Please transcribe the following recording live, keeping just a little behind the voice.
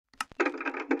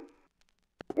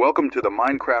Welcome to the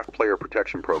Minecraft Player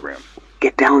Protection Program.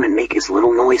 Get down and make as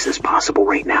little noise as possible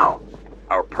right now.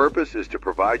 Our purpose is to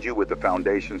provide you with the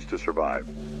foundations to survive.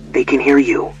 They can hear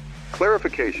you.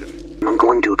 Clarification. I'm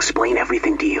going to explain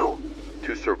everything to you.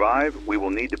 To survive, we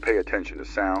will need to pay attention to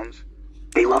sounds.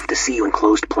 They love to see you in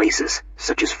closed places,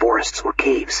 such as forests or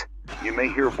caves. You may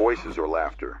hear voices or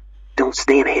laughter. Don't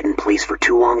stay in a hidden place for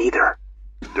too long either.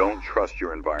 Don't trust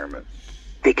your environment.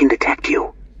 They can detect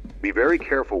you. Be very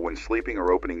careful when sleeping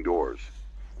or opening doors.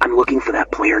 I'm looking for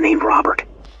that player named Robert.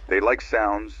 They like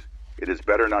sounds. It is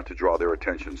better not to draw their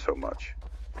attention so much.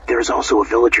 There is also a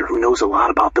villager who knows a lot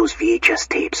about those VHS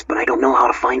tapes, but I don't know how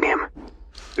to find him.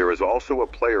 There is also a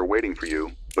player waiting for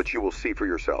you, but you will see for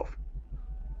yourself.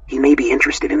 He may be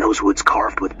interested in those woods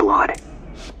carved with blood.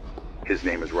 His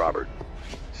name is Robert.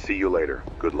 See you later.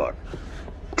 Good luck.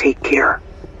 Take care.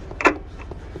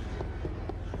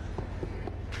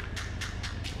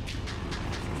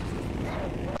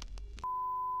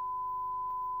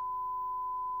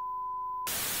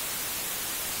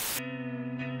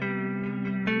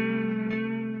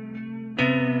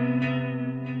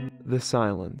 The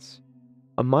Silence.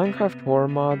 A Minecraft horror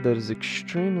mod that is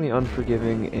extremely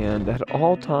unforgiving and at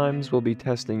all times will be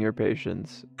testing your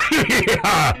patience.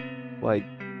 Like,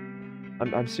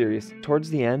 I'm serious. Towards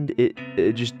the end,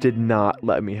 it just did not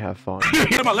let me have fun.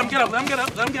 Come on, let him get up, let him get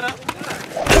up, let him get up.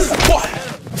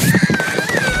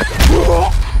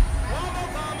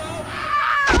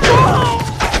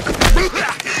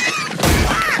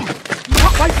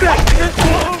 Fight back!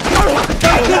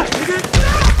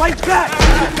 Fight back!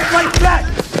 Fight back!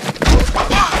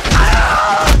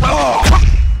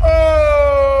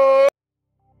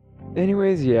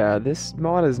 Anyways, yeah, this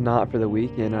mod is not for the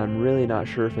weak, and I'm really not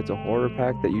sure if it's a horror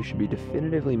pack that you should be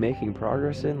definitively making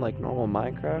progress in like normal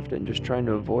Minecraft and just trying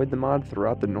to avoid the mod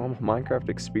throughout the normal Minecraft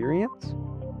experience,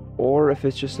 or if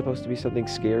it's just supposed to be something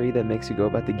scary that makes you go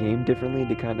about the game differently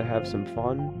to kind of have some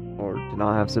fun, or to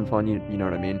not have some fun, you know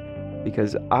what I mean?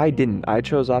 Because I didn't. I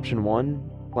chose option 1,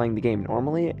 playing the game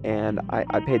normally, and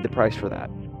I paid the price for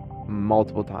that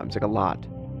multiple times, like a lot,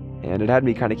 and it had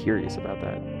me kind of curious about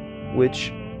that,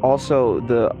 which also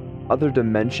the other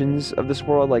dimensions of this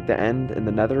world, like the end and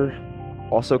the nether,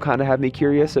 also kind of have me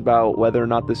curious about whether or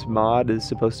not this mod is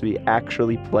supposed to be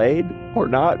actually played or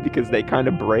not, because they kind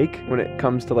of break when it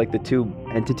comes to like the two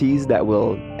entities that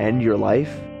will end your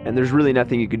life, and there's really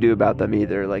nothing you can do about them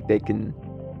either. Like they can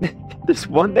there's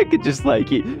one that could just like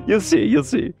you'll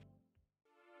see.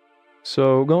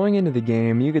 So going into the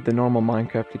game, you get the normal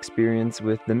Minecraft experience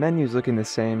with the menus looking the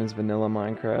same as vanilla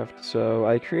Minecraft, so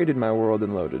I created my world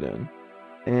and loaded in.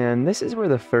 And this is where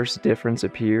the first difference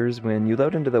appears. When you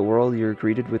load into the world, you're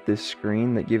greeted with this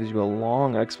screen that gives you a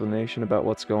long explanation about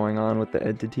what's going on with the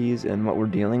entities and what we're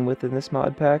dealing with in this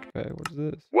mod pack. Okay, what's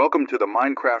this? Welcome to the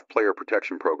Minecraft Player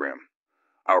Protection Program.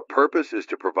 Our purpose is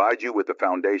to provide you with the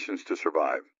foundations to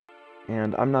survive.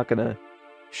 And I'm not gonna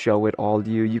show it all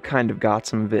to you. You kind of got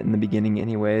some of it in the beginning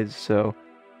anyways, so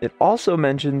it also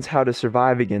mentions how to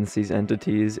survive against these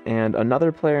entities, and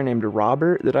another player named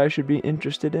Robert that I should be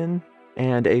interested in,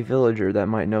 and a villager that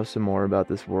might know some more about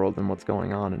this world and what's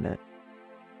going on in it.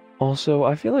 Also,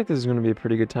 I feel like this is going to be a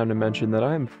pretty good time to mention that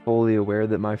I am fully aware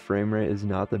that my frame rate is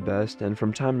not the best, and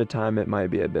from time to time it might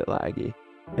be a bit laggy.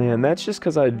 And that's just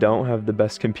because I don't have the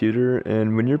best computer,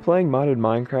 and when you're playing modded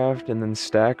Minecraft and then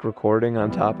stack recording on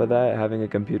top of that, having a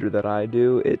computer that I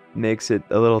do, it makes it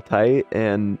a little tight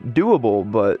and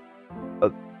doable, but a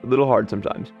little hard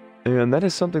sometimes. And that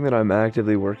is something that I'm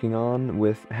actively working on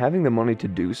with having the money to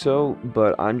do so,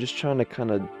 but I'm just trying to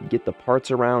kind of get the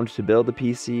parts around to build a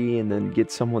PC and then get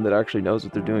someone that actually knows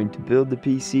what they're doing to build the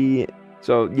PC.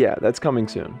 So yeah, that's coming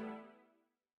soon.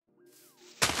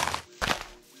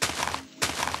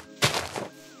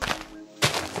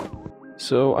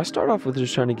 So I start off with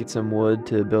just trying to get some wood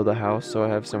to build a house so I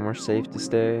have somewhere safe to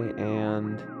stay,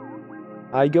 and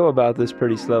I go about this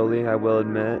pretty slowly, I will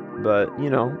admit, but, you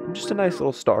know, just a nice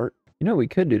little start. You know what we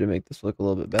could do to make this look a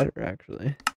little bit better,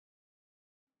 actually?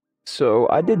 So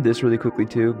I did this really quickly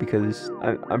too, because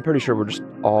I'm pretty sure we're just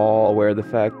all aware of the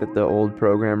fact that the old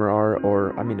programmer art,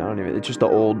 or, I mean, I don't even, it's just the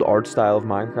old art style of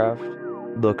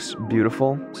Minecraft looks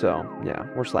beautiful, so, yeah,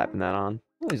 we're slapping that on.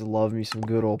 I always love me some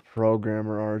good old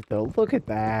programmer art, though. Look at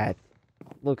that.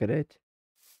 Look at it.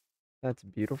 That's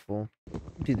beautiful.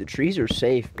 Dude, the trees are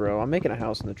safe, bro. I'm making a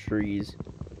house in the trees.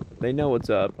 They know what's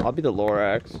up. I'll be the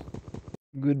Lorax.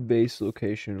 Good base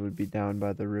location would be down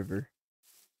by the river.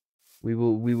 We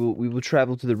will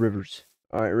travel to the rivers.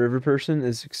 Alright, river person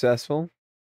is successful.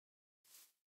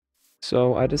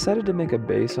 So I decided to make a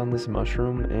base on this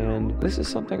mushroom, and this is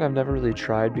something I've never really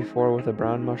tried before with a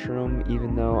brown mushroom,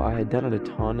 even though I had done it a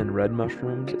ton in red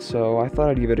mushrooms, so I thought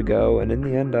I'd give it a go, and in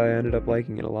the end I ended up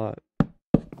liking it a lot. I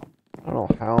don't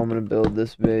know how I'm gonna build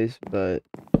this base, but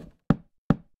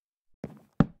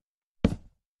it's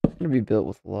gonna be built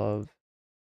with love,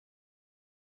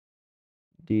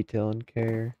 detail, and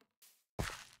care.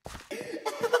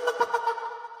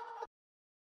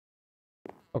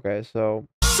 Okay, so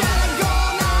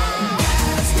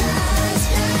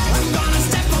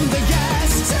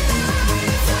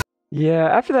yeah,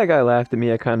 after that guy laughed at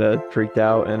me, I kind of freaked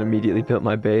out and immediately built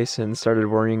my base and started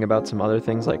worrying about some other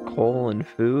things like coal and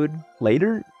food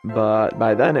later. But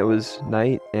by then it was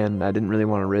night and I didn't really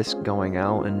want to risk going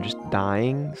out and just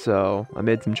dying, so I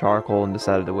made some charcoal and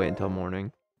decided to wait until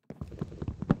morning.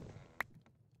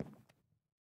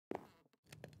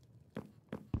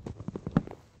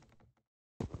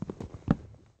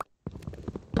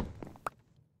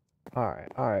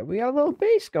 Alright, we got a little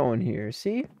base going here,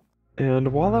 see?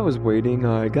 And while I was waiting,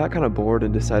 I got kind of bored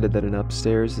and decided that an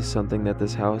upstairs is something that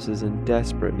this house is in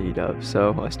desperate need of,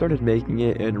 so I started making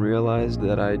it and realized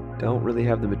that I don't really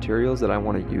have the materials that I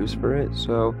want to use for it,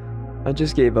 so I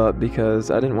just gave up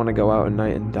because I didn't want to go out at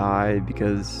night and die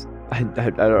because I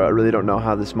really don't know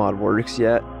how this mod works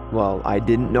yet. Well, I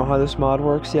didn't know how this mod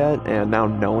works yet, and now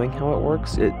knowing how it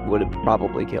works, it would have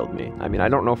probably killed me. I mean, I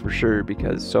don't know for sure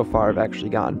because so far I've actually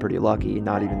gotten pretty lucky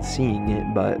not even seeing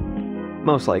it, but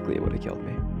most likely it would have killed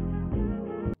me.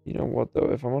 You know what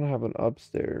though, if I want to have an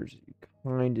upstairs, you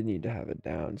kinda need to have it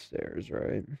downstairs,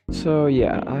 right? So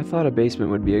yeah, I thought a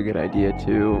basement would be a good idea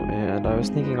too, and I was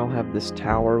thinking I'll have this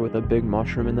tower with a big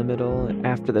mushroom in the middle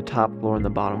after the top floor and the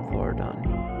bottom floor are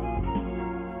done.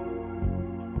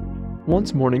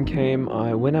 Once morning came,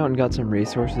 I went out and got some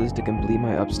resources to complete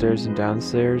my upstairs and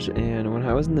downstairs, and when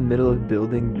I was in the middle of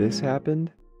building, this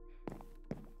happened.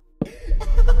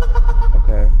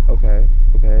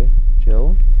 Okay,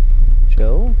 chill.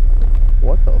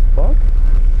 What the fuck?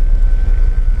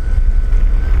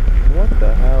 What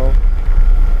the hell?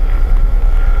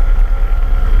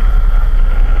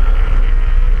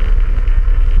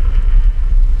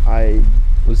 I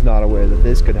was not aware that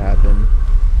this could happen.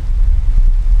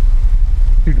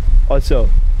 Dude, also,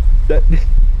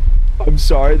 I'm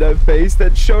sorry, that face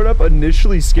that showed up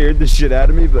initially scared the shit out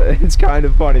of me, but it's kind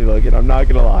of funny looking, I'm not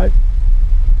gonna lie.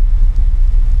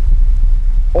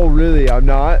 Oh, really? I'm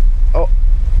not? Oh.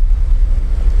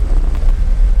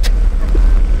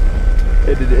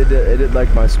 It did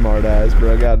like my smart ass,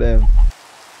 bro, goddamn.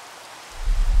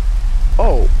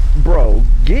 Oh, bro,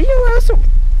 get your ass up.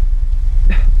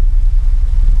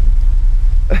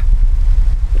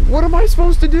 What am I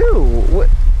supposed to do? What?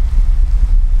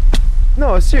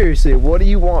 No, seriously, what do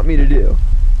you want me to do?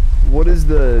 What is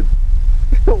the...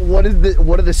 what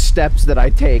are the steps that I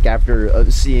take after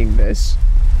seeing this?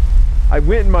 I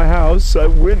went in my house, I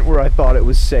went where I thought it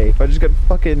was safe. I just got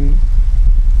fucking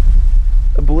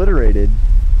obliterated.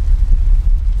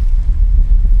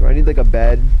 Do I need like a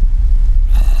bed?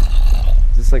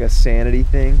 Is this like a sanity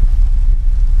thing?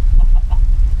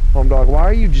 Home dog, why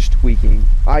are you just tweaking?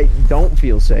 I don't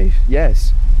feel safe.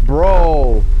 Yes.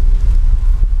 Bro!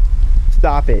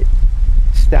 Stop it.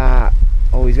 Stop.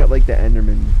 Oh, he's got like the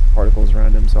Enderman particles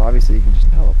around him, so obviously he can just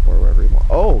teleport wherever he wants.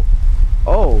 Oh!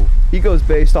 Oh! He goes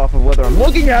based off of whether I'm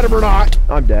looking at him or not!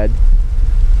 I'm dead.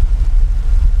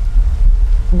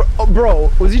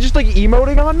 Bro, was he just like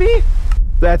emoting on me?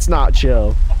 That's not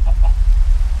chill.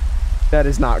 That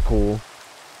is not cool.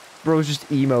 Bro's just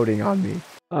emoting on me.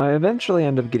 I eventually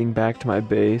ended up getting back to my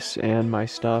base and my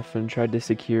stuff and tried to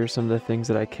secure some of the things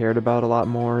that I cared about a lot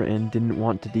more and didn't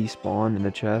want to despawn in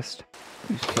the chest.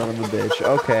 You son of a bitch.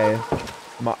 Okay.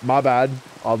 My bad.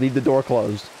 I'll leave the door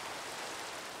closed.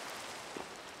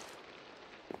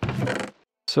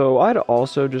 So I'd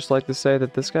also just like to say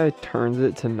that this guy turns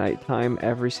it to nighttime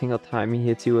every single time he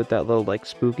hits you with that little like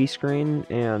spooky screen,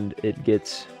 and it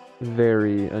gets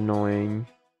very annoying.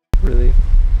 Really?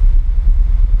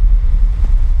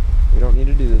 We don't need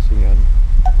to do this again.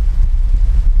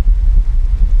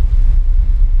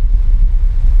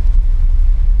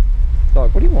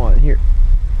 Dog, what do you want? Here.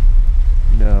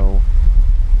 No.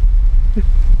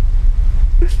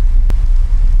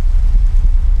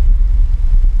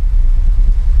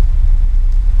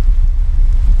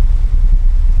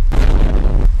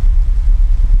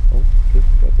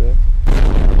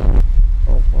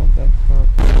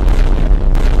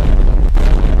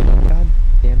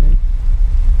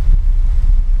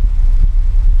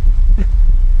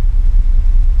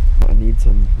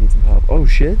 Oh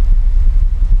shit.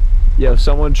 Yo,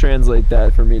 someone translate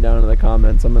that for me down in the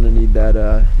comments. I'm gonna need that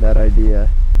that idea.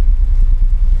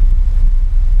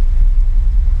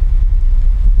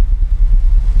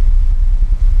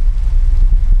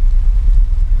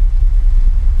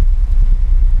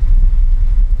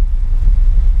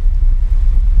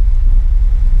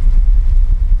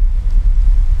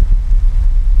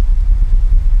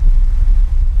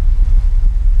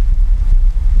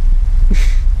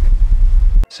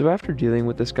 So after dealing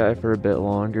with this guy for a bit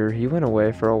longer, he went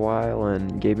away for a while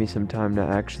and gave me some time to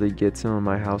actually get some of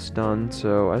my house done,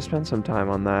 so I spent some time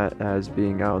on that, as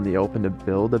being out in the open to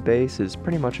build a base is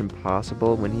pretty much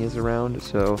impossible when he is around,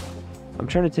 so I'm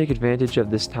trying to take advantage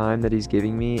of this time that he's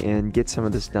giving me and get some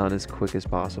of this done as quick as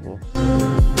possible.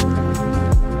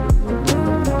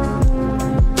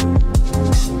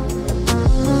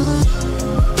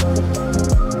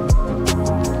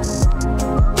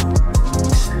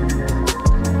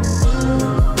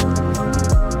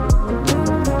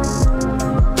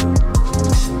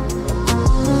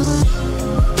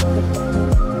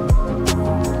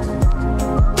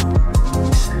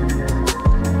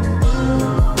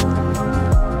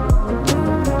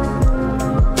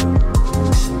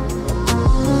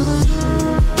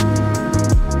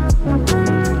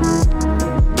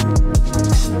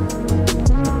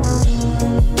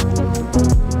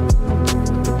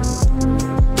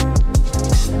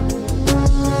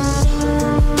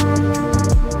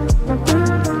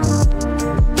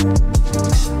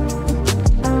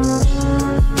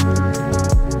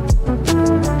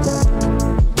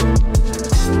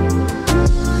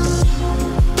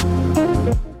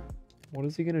 What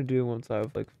is he gonna do once I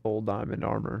have like full diamond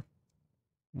armor?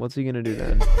 What's he gonna do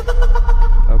then?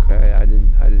 Okay, I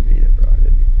didn't mean it, bro. I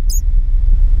didn't mean it.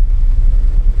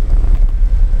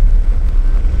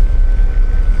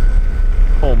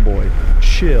 Homeboy,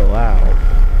 chill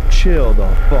out. Chill the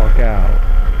fuck out.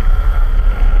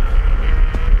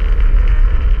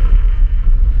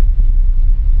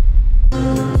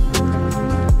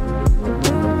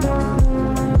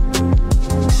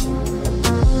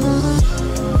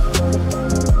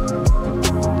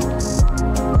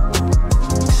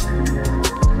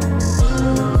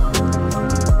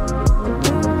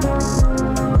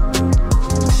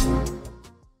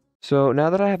 So now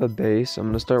that I have a base, I'm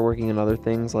going to start working on other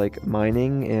things like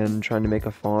mining and trying to make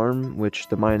a farm, which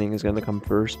the mining is going to come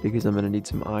first because I'm going to need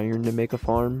some iron to make a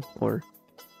farm, or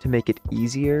to make it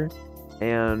easier.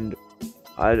 And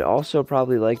I'd also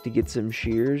probably like to get some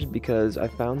shears because I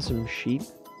found some sheep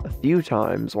a few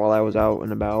times while I was out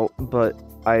and about, but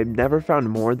I never found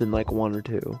more than like one or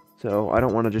two. So I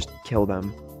don't want to just kill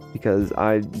them, because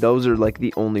those are like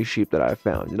the only sheep that I've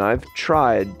found, and I've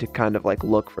tried to kind of like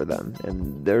look for them,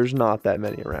 and there's not that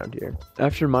many around here.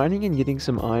 After mining and getting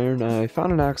some iron, I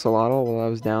found an axolotl while I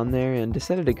was down there and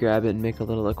decided to grab it and make a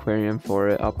little aquarium for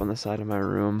it up on the side of my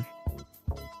room.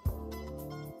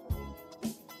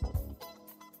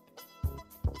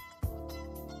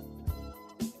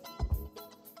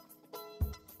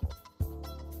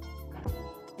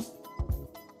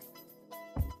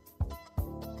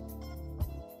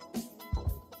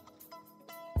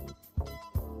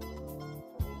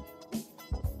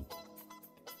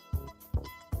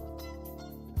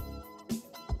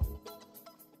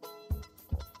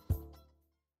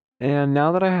 And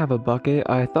now that I have a bucket,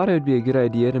 I thought it would be a good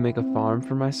idea to make a farm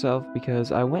for myself,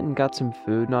 because I went and got some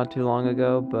food not too long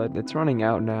ago, but it's running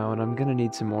out now and I'm gonna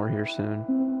need some more here soon.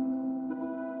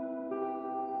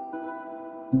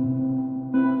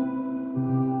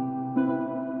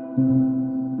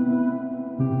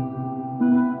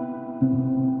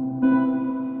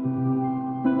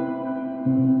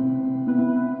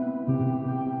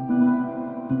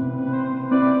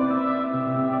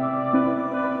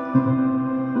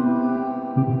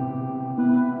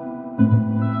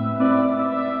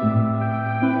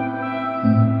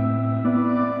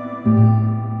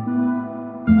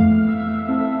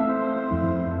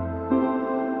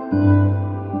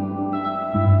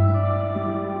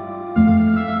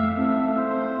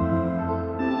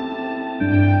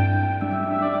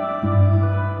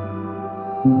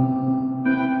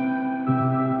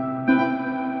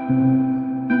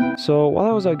 So while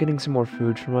I was out getting some more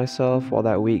food for myself while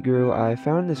that wheat grew, I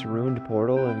found this ruined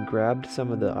portal and grabbed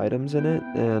some of the items in it,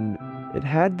 and it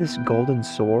had this golden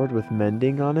sword with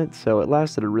mending on it, so it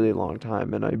lasted a really long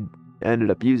time, and I ended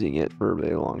up using it for a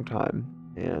really long time.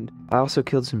 And I also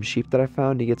killed some sheep that I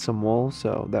found to get some wool,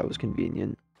 so that was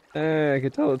convenient. Hey, I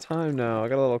can tell the time now. I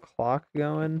got a little clock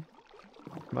going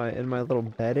in my little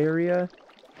bed area.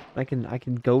 I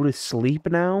can go to sleep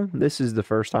now. This is the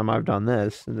first time I've done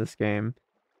this in this game.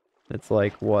 It's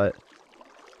like, what,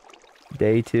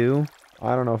 day 2?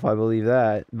 I don't know if I believe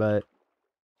that, but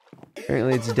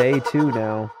apparently it's day 2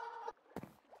 now.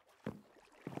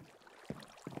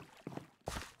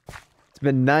 It's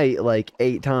been night like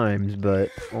 8 times, but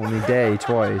only day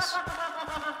twice.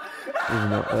 Even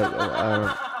though, I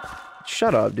don't...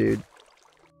 Shut up, dude.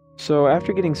 So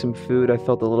after getting some food, I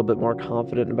felt a little bit more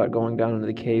confident about going down into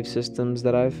the cave systems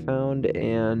that I've found,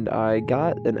 and I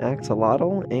got an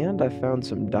axolotl, and I found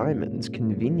some diamonds,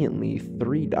 conveniently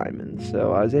 3 diamonds,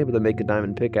 so I was able to make a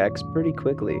diamond pickaxe pretty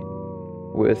quickly,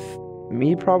 with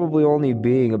me probably only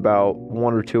being about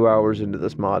 1 or 2 hours into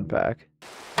this mod pack.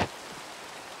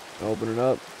 Open it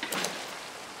up,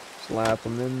 slap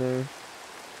them in there,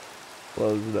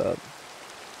 close it up.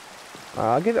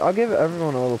 I'll give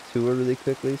everyone a little tour really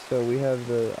quickly. So we have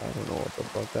the, I don't know what the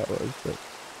fuck that was, but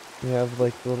we have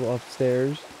like the little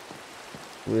upstairs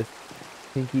with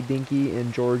Pinky Dinky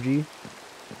and Georgie.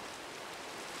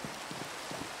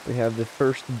 We have the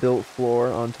first built floor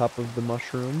on top of the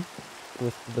mushroom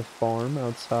with the farm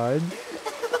outside.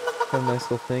 Got a nice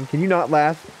little thing. Can you not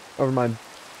laugh over my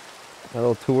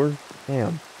little tour?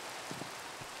 Damn.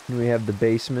 And we have the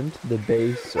basement, the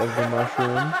base of the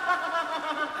mushroom.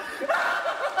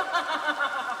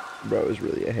 Bro is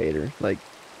really a hater. Like,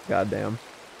 goddamn.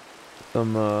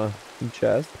 Some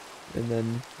chest, and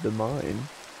then the mine.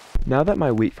 Now that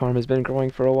my wheat farm has been growing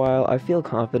for a while, I feel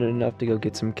confident enough to go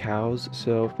get some cows.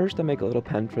 So first I make a little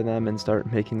pen for them and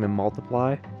start making them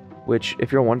multiply. Which,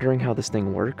 if you're wondering how this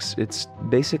thing works, it's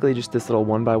basically just this little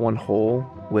 1x1 hole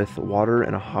with water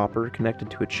and a hopper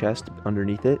connected to a chest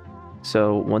underneath it.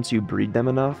 So once you breed them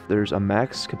enough, there's a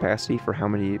max capacity for how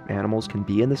many animals can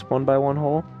be in this 1x1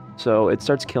 hole. So it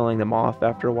starts killing them off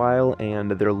after a while, and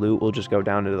their loot will just go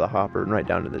down into the hopper and right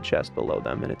down to the chest below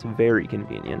them, and it's very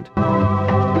convenient.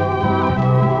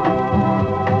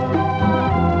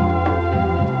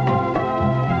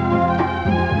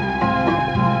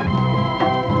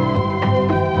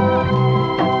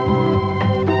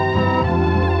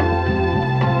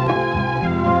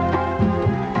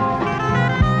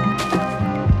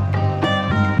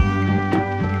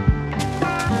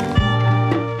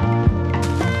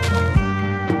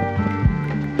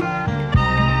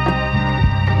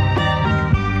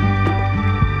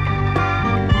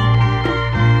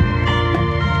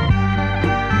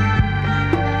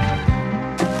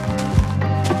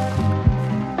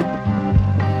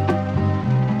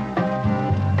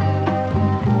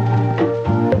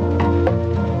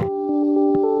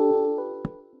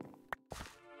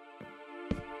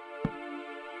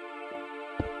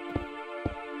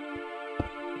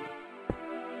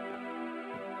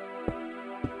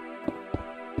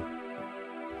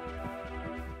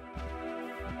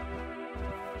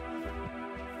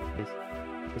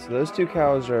 So those 2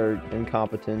 cows are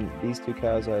incompetent. These 2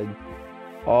 cows,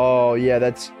 oh yeah,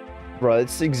 bro,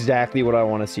 that's exactly what I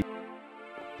want to see.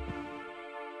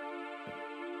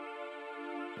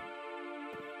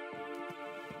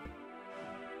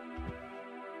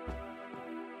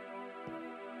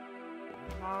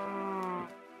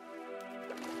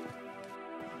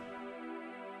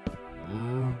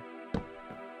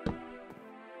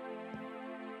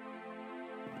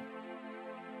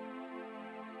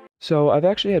 So I've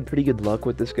actually had pretty good luck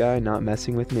with this guy not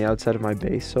messing with me outside of my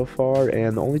base so far,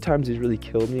 and the only times he's really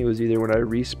killed me was either when I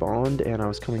respawned and I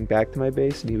was coming back to my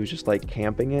base and he was just like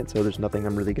camping it, so there's nothing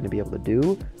I'm really going to be able to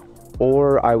do,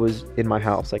 or I was in my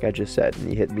house like I just said and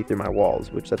he hit me through my walls,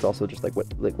 which that's also just like what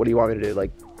do you want me to do,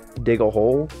 like dig a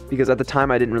hole? Because at the time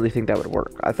I didn't really think that would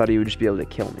work. I thought he would just be able to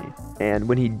kill me, and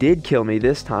when he did kill me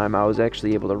this time I was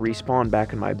actually able to respawn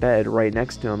back in my bed right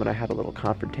next to him, and I had a little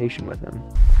confrontation with him.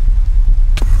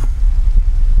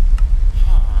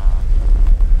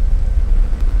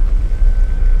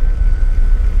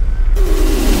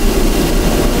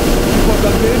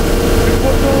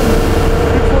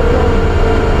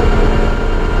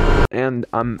 And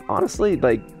I'm honestly,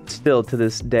 like, still to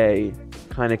this day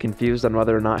kind of confused on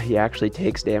whether or not he actually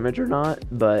takes damage or not,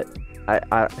 but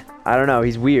I don't know,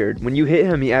 he's weird. When you hit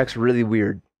him, he acts really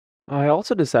weird. I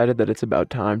also decided that it's about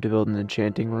time to build an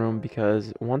enchanting room,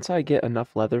 because once I get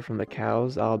enough leather from the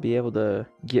cows, I'll be able to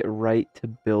get right to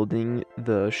building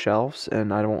the shelves,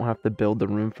 and I won't have to build the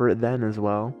room for it then as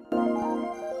well.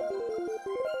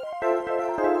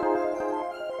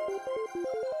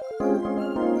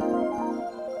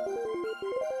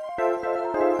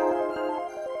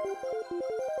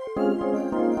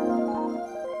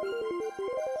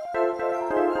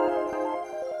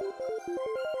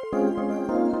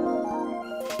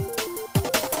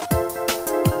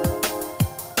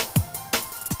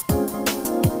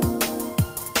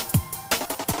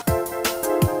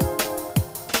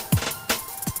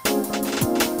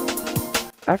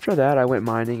 After that, I went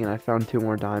mining and I found 2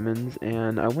 more diamonds,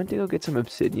 and I went to go get some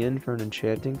obsidian for an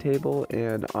enchanting table,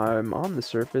 and I'm on the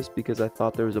surface because I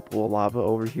thought there was a pool of lava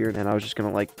over here, and I was just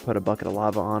gonna like put a bucket of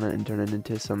lava on it and turn it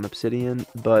into some obsidian,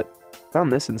 but found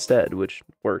this instead, which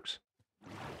works.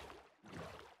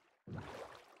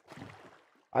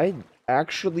 I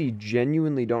actually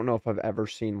genuinely don't know if I've ever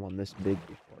seen one this big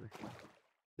before.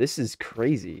 This is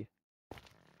crazy.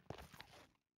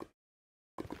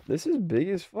 This is big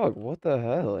as fuck. What the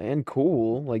hell? And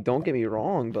cool. Like, don't get me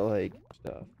wrong, but like,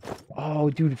 stuff. Oh,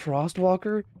 dude,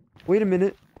 Frostwalker? Wait a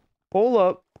minute. Hold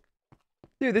up.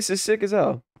 Dude, this is sick as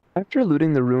hell. After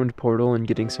looting the ruined portal and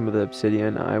getting some of the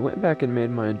obsidian, I went back and made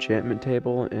my enchantment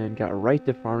table and got right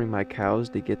to farming my cows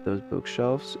to get those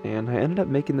bookshelves, and I ended up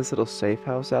making this little safe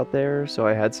house out there so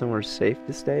I had somewhere safe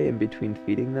to stay in between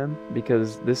feeding them,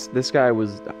 because this guy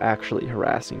was actually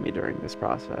harassing me during this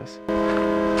process.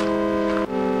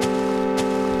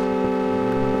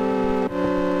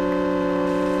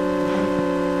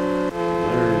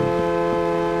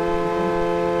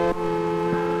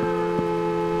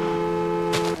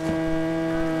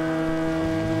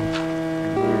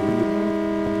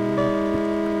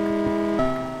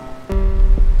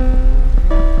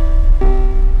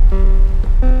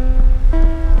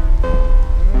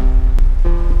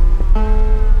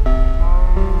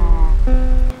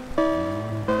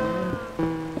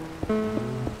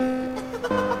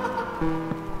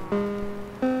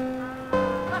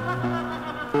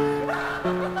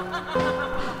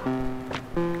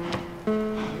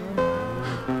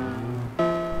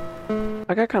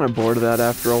 I got kind of bored of that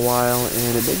after a while,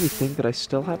 and it made me think that I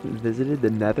still haven't visited the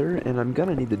Nether, and I'm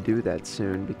gonna need to do that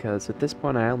soon, because at this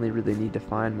point I only really need to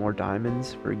find more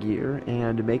diamonds for gear,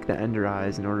 and make the Ender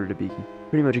Eyes in order to be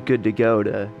pretty much good to go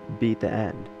to beat the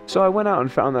end. So I went out and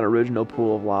found that original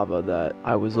pool of lava that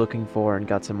I was looking for, and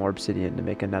got some more obsidian to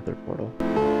make a Nether portal.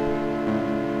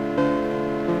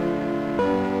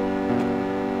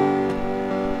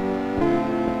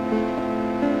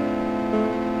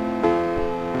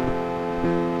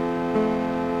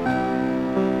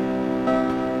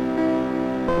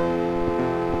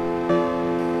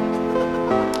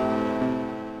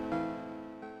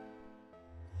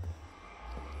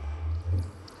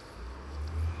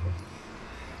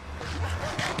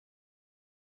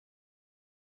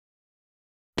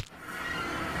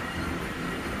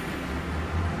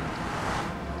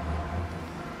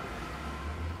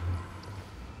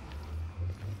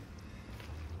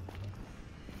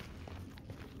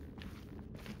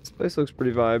 This place looks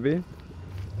pretty vibey.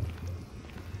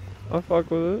 I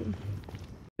fuck with it.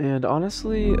 And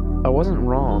honestly, I wasn't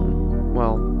wrong.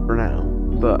 Well, for now.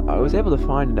 But I was able to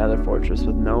find another fortress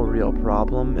with no real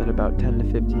problem in about 10 to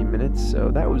 15 minutes,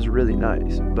 so that was really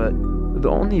nice. But the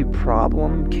only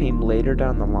problem came later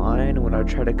down the line when I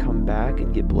tried to come back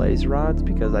and get blaze rods,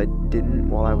 because I didn't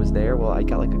while I was there. Well, I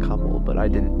got like a couple, but I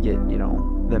didn't get, you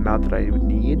know, the amount that I would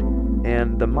need.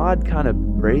 And the mod kind of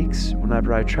breaks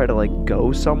whenever I try to like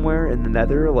go somewhere in the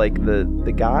Nether. Like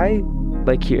the guy,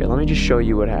 like here, let me just show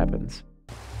you what happens.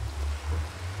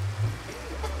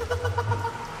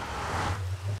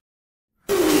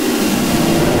 You're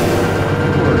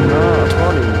not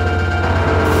funny.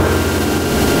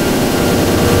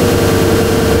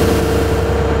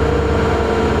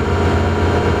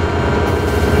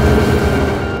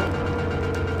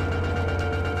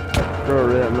 Bro,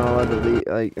 really, I'm not allowed to leave,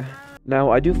 like...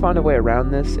 Now, I do find a way around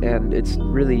this, and it's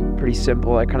really pretty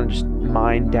simple. I kind of just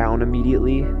mine down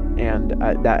immediately, and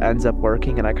that ends up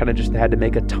working, and I kind of just had to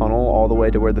make a tunnel all the way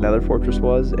to where the Nether Fortress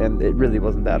was, and it really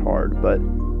wasn't that hard, but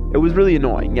it was really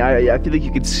annoying. Yeah, I feel like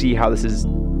you could see how this is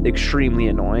extremely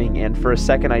annoying, and for a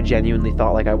second I genuinely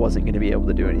thought like I wasn't going to be able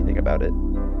to do anything about it.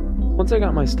 Once I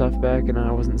got my stuff back and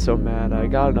I wasn't so mad, I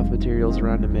got enough materials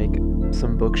around to make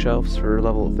some bookshelves for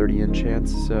level 30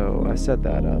 enchants, so I set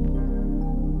that up.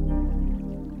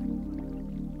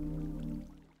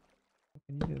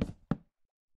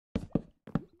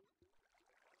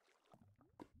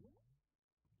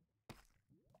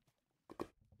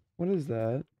 What is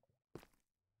that?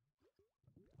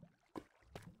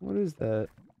 What is that?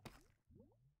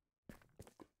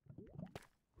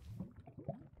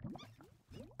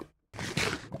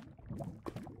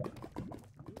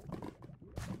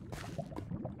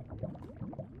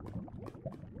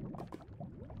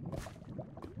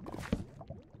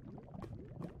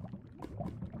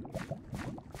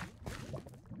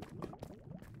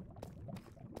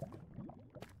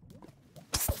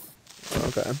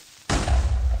 Okay.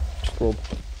 Just a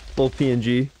little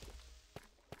PNG.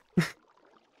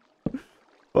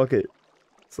 Fuck it.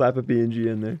 Slap a PNG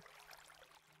in there.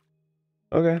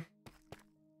 Okay.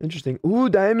 Interesting. Ooh,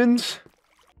 diamonds!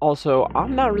 Also,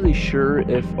 I'm not really sure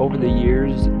if over the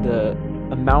years the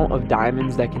amount of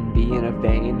diamonds that can be in a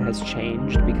vein has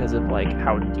changed because of like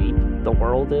how deep the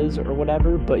world is or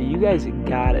whatever, but you guys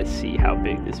gotta see how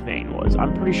big this vein was.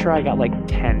 I'm pretty sure I got like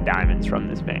 10 diamonds from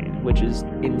this vein, which is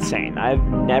insane. I've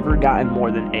never gotten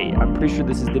more than 8. I'm pretty sure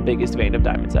this is the biggest vein of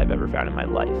diamonds I've ever found in my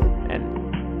life,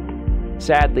 and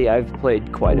sadly I've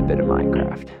played quite a bit of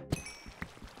Minecraft.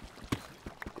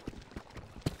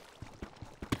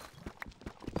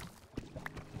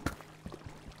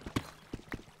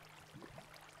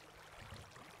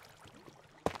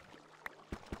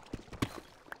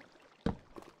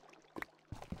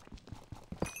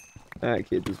 Alright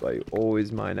kids, this is why you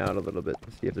always mine out a little bit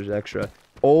to see if there's extra.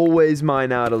 Always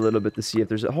mine out a little bit to see if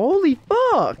there's a— holy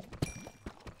fuck!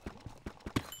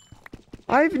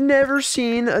 I've never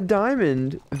seen a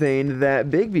diamond vein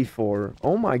that big before.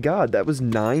 Oh my god, that was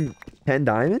 10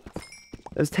 diamonds?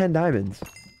 That was 10 diamonds.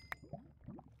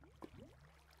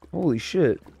 Holy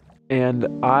shit. And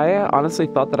I honestly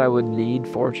thought that I would need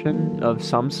fortune of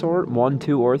some sort, 1,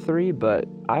 2, or 3, but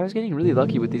I was getting really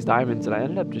lucky with these diamonds and I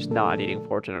ended up just not needing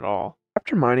fortune at all.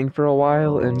 After mining for a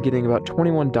while and getting about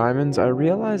 21 diamonds, I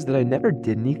realized that I never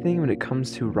did anything when it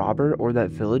comes to Robert or that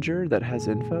villager that has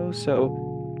info,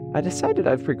 so I decided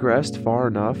I've progressed far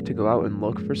enough to go out and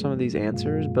look for some of these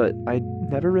answers, but I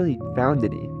never really found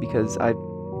any because I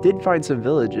did find some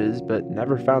villages, but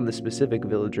never found the specific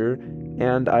villager,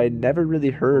 and I never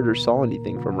really heard or saw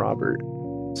anything from Robert.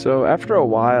 So after a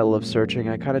while of searching,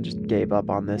 I kind of just gave up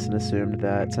on this and assumed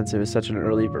that since it was such an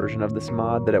early version of this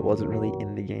mod that it wasn't really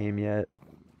in the game yet.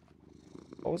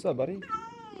 Oh, what's up, buddy?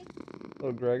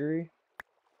 Little Gregory?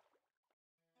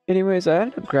 Anyways, I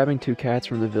ended up grabbing 2 cats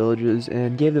from the villages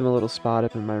and gave them a little spot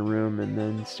up in my room and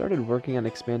then started working on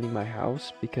expanding my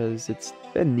house because it's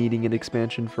been needing an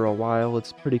expansion for a while.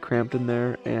 It's pretty cramped in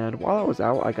there, and while I was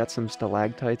out I got some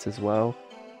stalactites as well,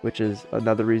 which is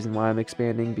another reason why I'm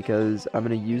expanding because I'm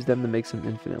going to use them to make some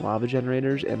infinite lava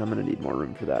generators and I'm going to need more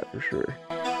room for that for sure.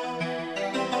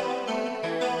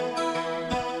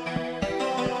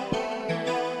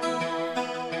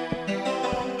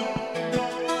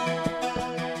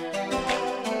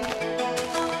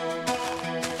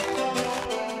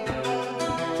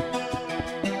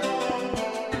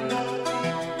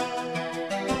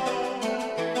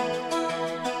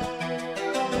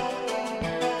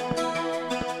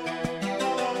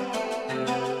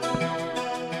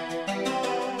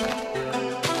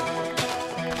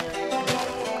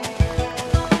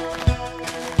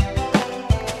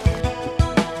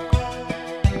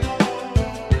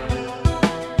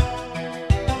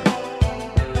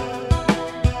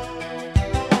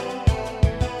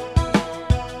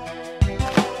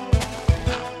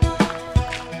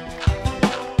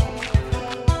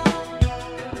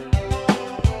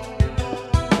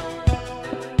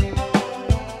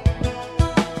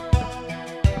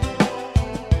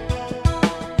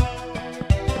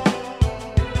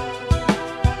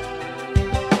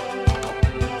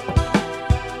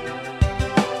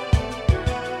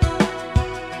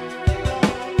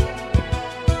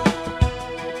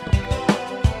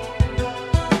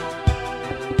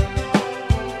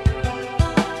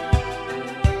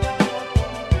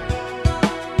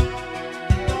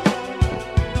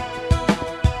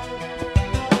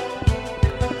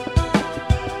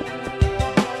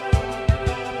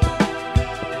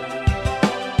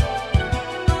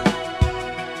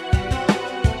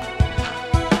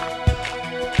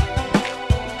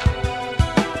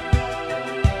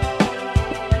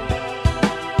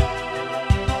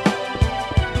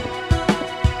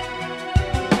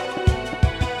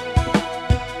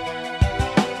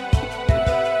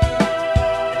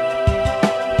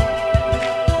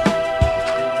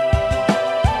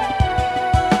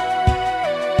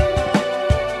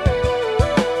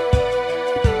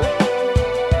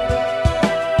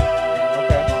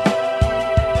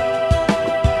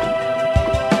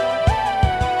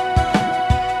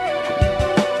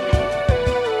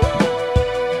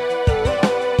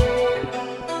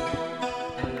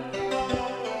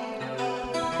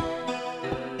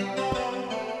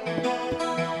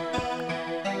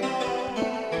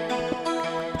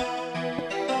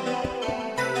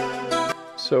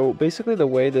 So basically the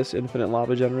way this infinite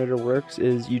lava generator works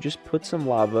is you just put some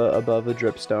lava above a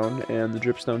dripstone and the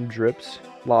dripstone drips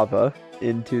lava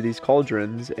into these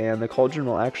cauldrons, and the cauldron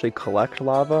will actually collect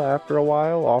lava after a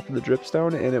while off of the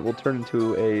dripstone, and it will turn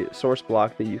into a source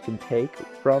block that you can take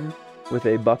from with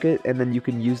a bucket, and then you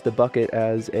can use the bucket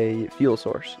as a fuel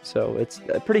source. So it's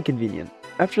pretty convenient.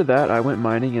 After that, I went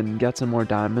mining and got some more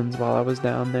diamonds while I was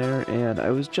down there, and I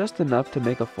was just enough to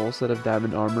make a full set of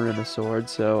diamond armor and a sword,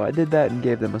 so I did that and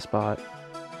gave them a spot.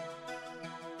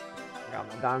 I got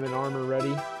my diamond armor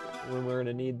ready when we're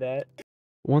gonna need that.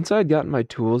 Once I had gotten my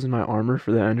tools and my armor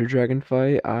for the Ender Dragon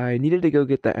fight, I needed to go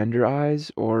get the Ender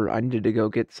Eyes, or I needed to go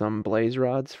get some blaze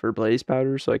rods for blaze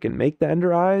powder so I can make the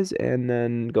Ender Eyes and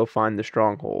then go find the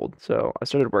stronghold. So I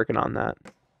started working on that.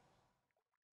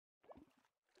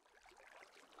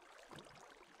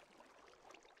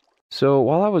 So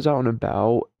while I was out and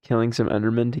about killing some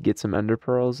Endermen to get some Ender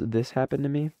Pearls, this happened to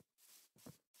me.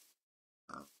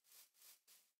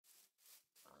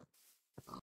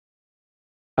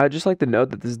 I'd just like to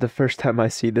note that this is the first time I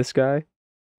see this guy,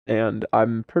 and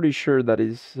I'm pretty sure that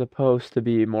he's supposed to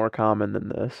be more common than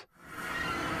this.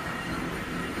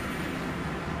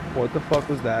 What the fuck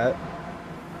was that?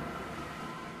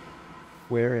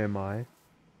 Where am I?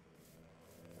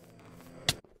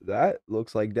 That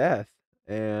looks like death,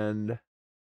 and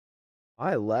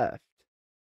I left.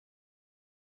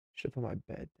 Should put my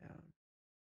bed down.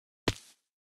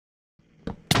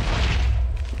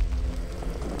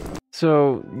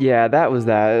 So, yeah, that was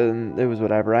that, and it was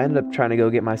whatever. I ended up trying to go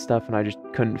get my stuff, and I just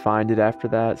couldn't find it after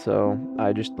that, so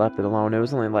I just left it alone. It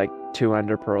was only like 2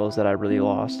 ender pearls that I really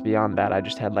lost. Beyond that, I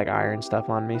just had like iron stuff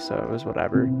on me, so it was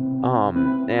whatever.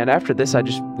 And after this, I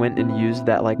just went and used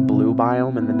that like blue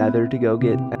biome in the nether to go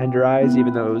get ender eyes,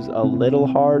 even though it was a little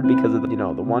hard because of, the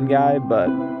one guy, but,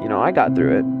 I got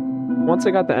through it. Once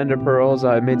I got the ender pearls,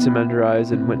 I made some ender eyes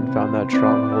and went and found that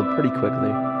stronghold pretty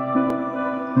quickly.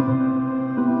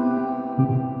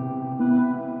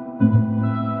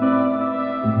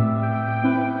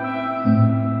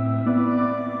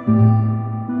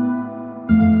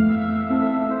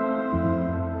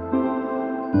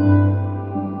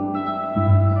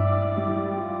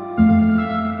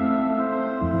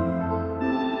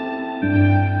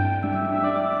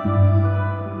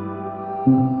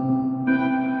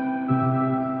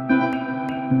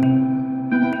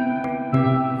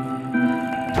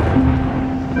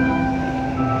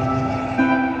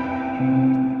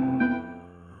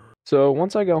 So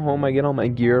once I go home, I get all my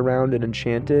gear around and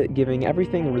enchant it, giving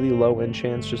everything really low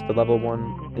enchants, just the level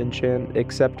 1 enchant,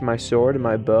 except my sword and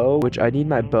my bow, which I need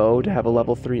my bow to have a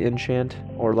level 3 enchant,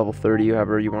 or level 30,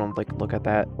 however you want to like look at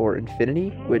that, or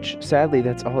infinity, which sadly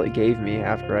that's all it gave me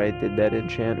after I did that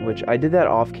enchant, which I did that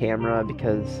off camera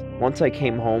because once I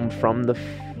came home from the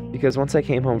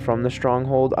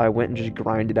stronghold, I went and just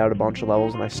grinded out a bunch of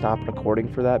levels, and I stopped recording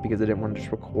for that because I didn't want to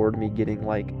just record me getting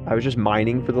I was just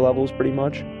mining for the levels pretty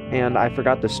much, and I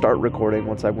forgot to start recording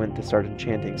once I went to start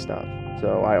enchanting stuff.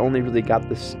 So I only really got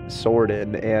this sword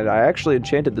in, and I actually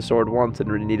enchanted the sword once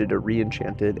and really needed to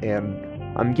re-enchant it, and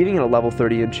I'm giving it a level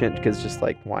 30 enchant because just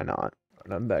why not?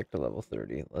 And I'm back to level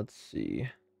 30. Let's see.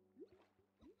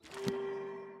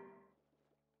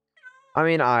 I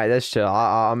mean, that's chill.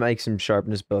 I'll make some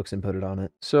sharpness books and put it on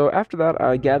it. So after that,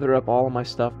 I gather up all of my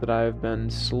stuff that I've been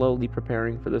slowly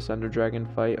preparing for this Ender Dragon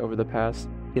fight over the past,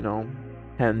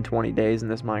 10, 20 days in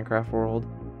this Minecraft world.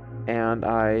 And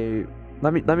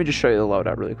let me just show you the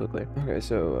loadout really quickly. Okay,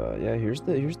 so yeah, here's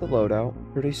the loadout.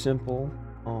 Pretty simple.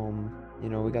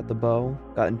 We got the bow,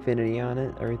 got infinity on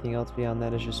it. Everything else beyond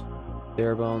that is just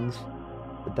bare bones.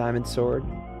 The diamond sword.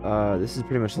 This is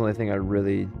pretty much the only thing I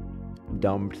really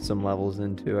dumped some levels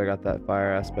into. I got that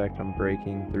fire aspect on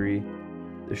breaking 3.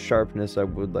 The sharpness I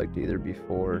would like to either be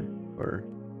 4 or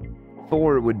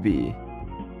 4 would be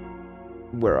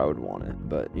where I would want it,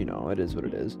 but it is what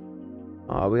it is.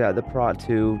 We got the prot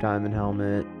 2 diamond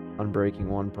helmet, unbreaking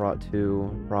 1, prot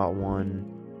 2, prot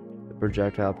 1, the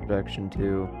projectile protection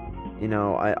 2.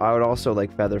 I would also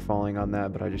like feather falling on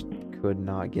that, but I just could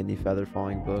not get any feather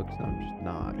falling books. So I'm just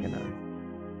not gonna.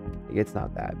 It's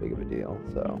not that big of a deal,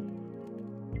 so.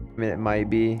 I mean, it might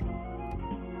be.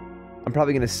 I'm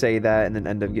probably going to say that and then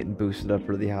end up getting boosted up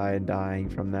really high and dying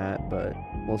from that, but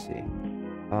we'll see.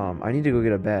 I need to go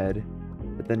get a bed,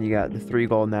 but then you got the 3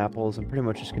 golden apples. I'm pretty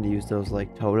much just going to use those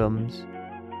like totems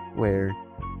where,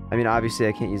 I mean, obviously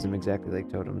I can't use them exactly like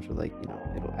totems where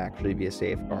it'll actually be a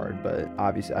safeguard, but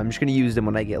obviously I'm just going to use them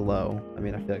when I get low. I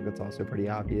mean, I feel like that's also pretty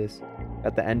obvious.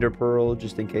 Got the ender pearl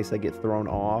just in case I get thrown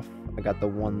off. I got the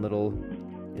one little...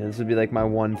 this would be like my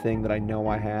one thing that I know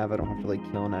I have. I don't have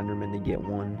to kill an enderman to get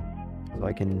one. So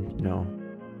I can,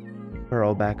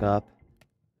 pearl back up.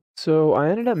 So I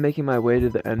ended up making my way to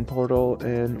the end portal,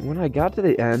 and when I got to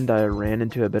the end, I ran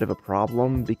into a bit of a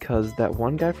problem because that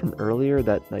one guy from earlier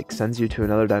that sends you to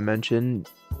another dimension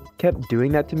kept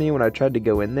doing that to me when I tried to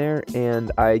go in there,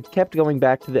 and I kept going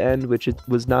back to the end, which it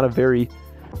was not a very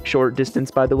short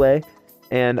distance, by the way.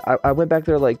 And I went back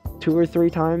there 2 or 3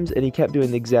 times, and he kept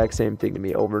doing the exact same thing to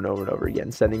me over and over and over again,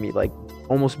 sending me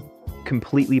almost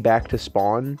completely back to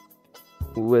spawn,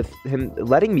 with him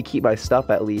letting me keep my stuff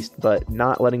at least, but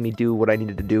not letting me do what I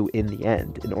needed to do in the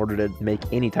end in order to make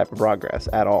any type of progress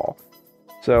at all.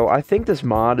 So I think this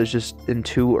mod is just in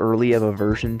too early of a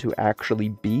version to actually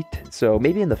beat. So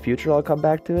maybe in the future I'll come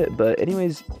back to it. But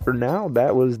anyways, for now,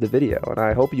 that was the video, and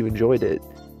I hope you enjoyed it.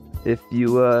 If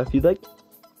you'd like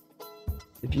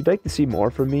to see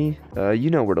more from me, you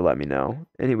know where to let me know.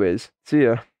 Anyways, see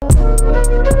ya.